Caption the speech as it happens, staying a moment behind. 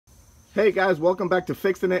Hey guys, welcome back to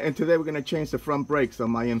Fixin' It, and today we're going to change the front brakes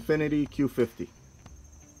on my Infiniti Q50.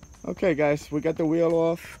 Okay guys, we got the wheel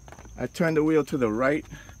off. I turned the wheel to the right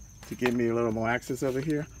to give me a little more access over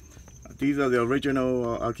here. These are the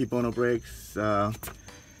original Akebono brakes.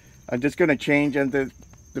 I'm just going to change, and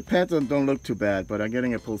the pads don't look too bad, but I'm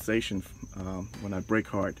getting a pulsation when I brake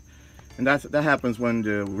hard. And that happens when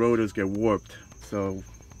the rotors get warped. So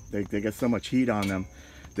they get so much heat on them,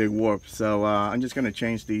 they warp. So I'm just going to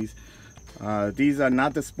change these. These are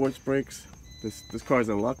not the sports brakes. This car is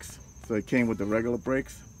a Luxe, so it came with the regular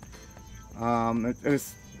brakes.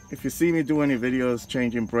 If you see me do any videos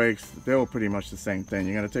changing brakes, they're all pretty much the same thing.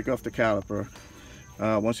 You're going to take off the caliper.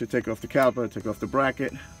 Once you take off the caliper, take off the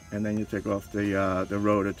bracket, and then you take off the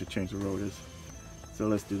rotor to change the rotors. So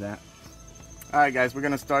let's do that. Alright guys, we're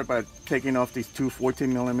going to start by taking off these two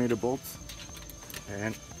 14mm bolts,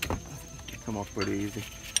 and they come off pretty easy.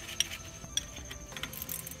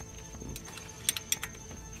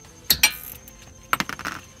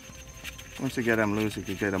 Once you get them loose, you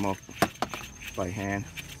can get them off by hand.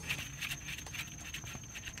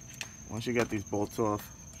 Once you get these bolts off,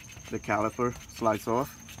 the caliper slides off.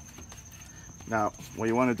 Now, what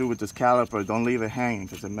you want to do with this caliper, don't leave it hanging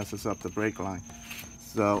because it messes up the brake line.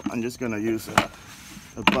 So I'm just going to use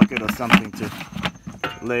a bucket or something to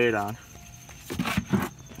lay it on,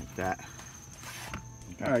 like that.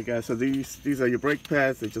 Okay. Alright guys, so these are your brake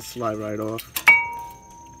pads. They just slide right off.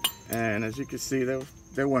 And as you can see,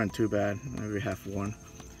 they weren't too bad, maybe half one.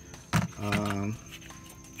 And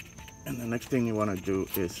the next thing you want to do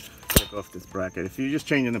is take off this bracket. If you're just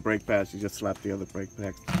changing the brake pads, you just slap the other brake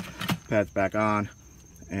pads back on,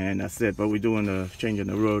 and that's it. But we're doing changing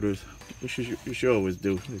the rotors, which you should always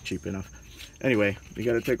do. They're cheap enough. Anyway, you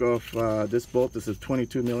got to take off this bolt. This is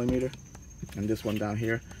 22mm, and this one down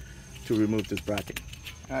here to remove this bracket.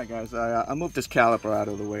 All right, guys, I moved this caliper out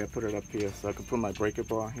of the way. I put it up here so I can put my breaker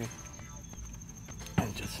bar here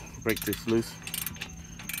and just break this loose.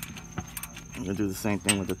 I'm gonna do the same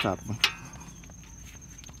thing with the top one.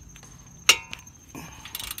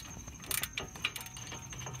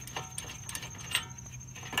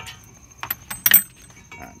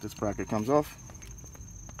 Alright, this bracket comes off.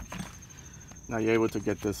 Now you're able to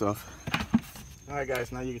get this off. Alright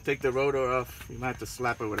guys, now you can take the rotor off. You might have to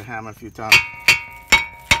slap it with a hammer a few times.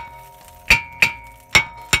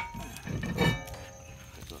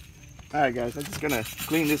 Alright guys, I'm just gonna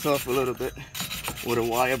clean this off a little bit with a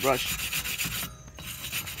wire brush.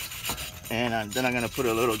 And then I'm gonna put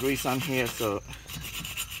a little grease on here so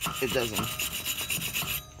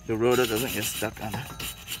the rotor doesn't get stuck on it.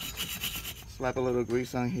 Slap a little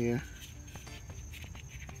grease on here.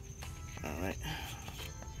 Alright.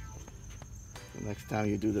 The next time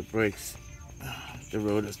you do the brakes, the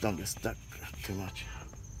rotors don't get stuck too much.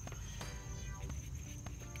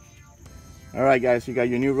 Alright guys, you got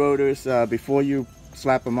your new rotors. Before you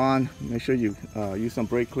slap them on, make sure you use some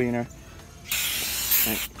brake cleaner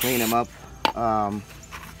and clean them up.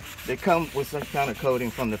 They come with some kind of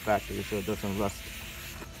coating from the factory so it doesn't rust.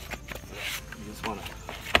 You just want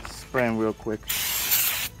to spray them real quick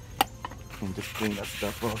and just clean that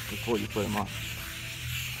stuff off before you put them on.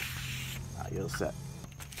 You're set.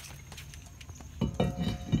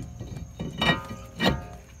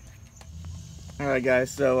 Alright guys,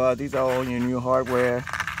 so these are all your new hardware.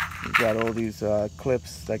 You got all these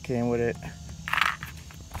clips that came with it.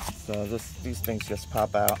 So these things just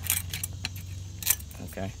pop out.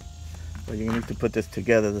 Okay, so you need to put this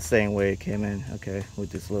together the same way it came in, okay, with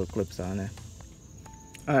these little clips on it.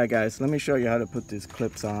 Alright guys, let me show you how to put these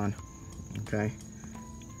clips on. Okay,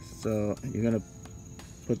 so you're gonna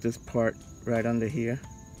put this part right under here,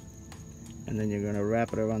 and then you're gonna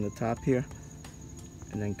wrap it around the top here,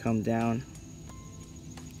 and then come down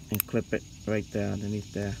and clip it right there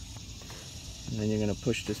underneath there. And then you're gonna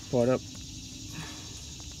push this part up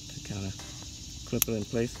to kind of clip it in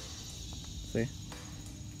place. See?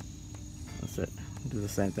 That's it. Do the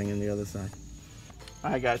same thing on the other side.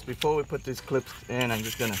 Alright guys, before we put these clips in, I'm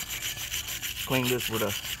just gonna clean this with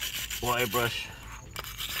a wire brush.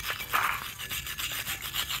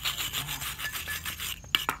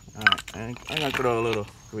 Alright, and I'm gonna throw a little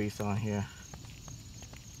grease on here.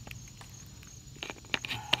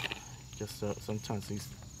 Just so sometimes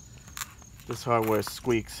this hardware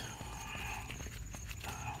squeaks.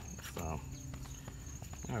 So,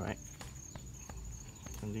 alright.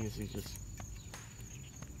 And these you just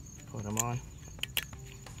put them on.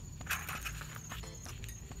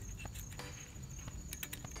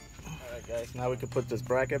 Alright guys, now we can put this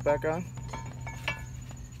bracket back on.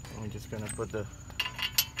 And we're just gonna put the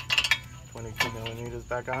 22mm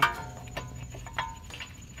back on.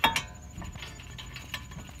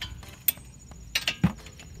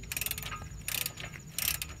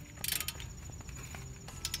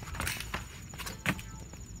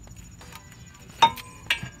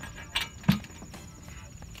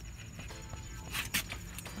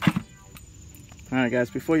 Alright guys,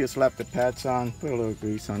 before you slap the pads on, put a little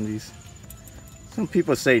grease on these. Some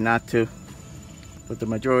people say not to, but the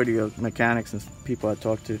majority of mechanics and people I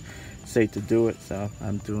talk to say to do it, so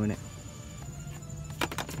I'm doing it.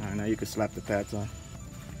 Alright, now you can slap the pads on.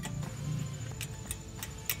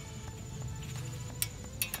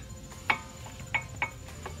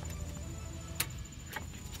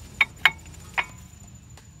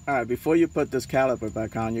 Alright, before you put this caliper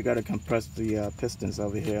back on, you got to compress the pistons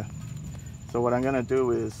over here. So what I'm going to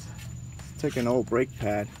do is take an old brake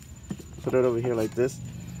pad, put it over here like this,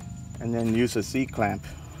 and then use a C-clamp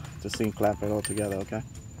to C-clamp it all together, okay?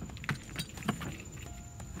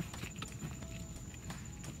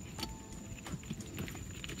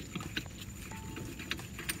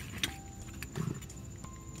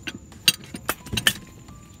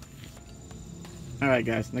 Alright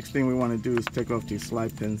guys, next thing we want to do is take off these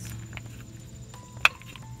slide pins.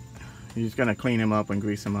 You're just going to clean them up and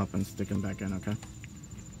grease them up and stick them back in, okay?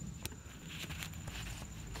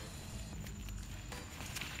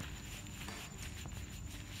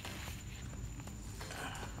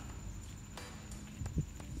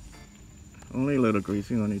 Only a little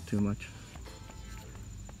grease, you don't need too much.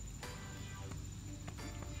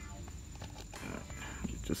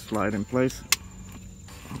 Just slide in place,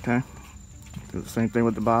 okay? Do the same thing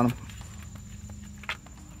with the bottom.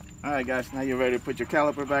 Alright guys, now you're ready to put your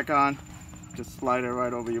caliper back on. Just slide it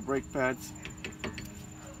right over your brake pads.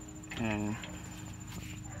 And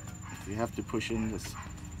if you have to push in these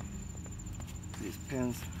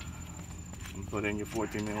pins and put in your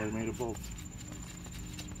 14mm bolts.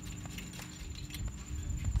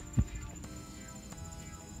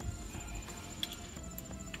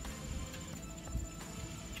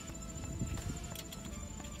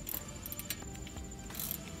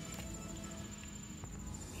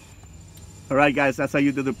 Alright guys, that's how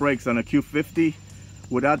you do the brakes on a Q50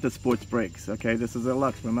 without the sports brakes. Okay, this is a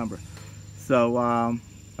Luxe, remember. So I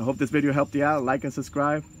hope this video helped you out. Like and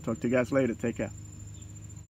subscribe. Talk to you guys later. Take care.